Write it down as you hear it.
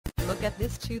Look at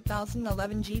this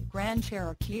 2011 Jeep Grand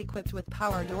Cherokee equipped with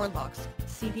power door locks,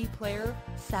 CD player,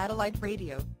 satellite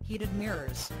radio, heated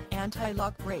mirrors,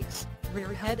 anti-lock brakes,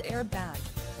 rear head airbag,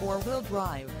 4-wheel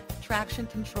drive, traction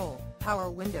control, power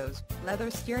windows,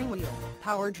 leather steering wheel,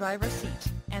 power driver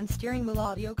seat, and steering wheel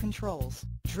audio controls.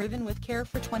 Driven with care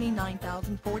for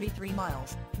 29,043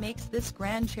 miles, makes this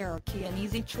Grand Cherokee an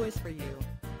easy choice for you.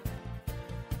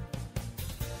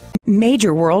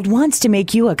 Major World wants to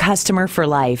make you a customer for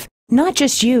life. Not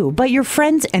just you, but your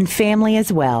friends and family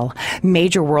as well.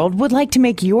 Major World would like to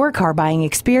make your car buying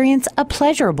experience a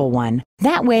pleasurable one.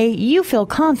 That way, you feel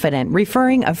confident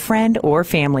referring a friend or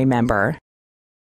family member.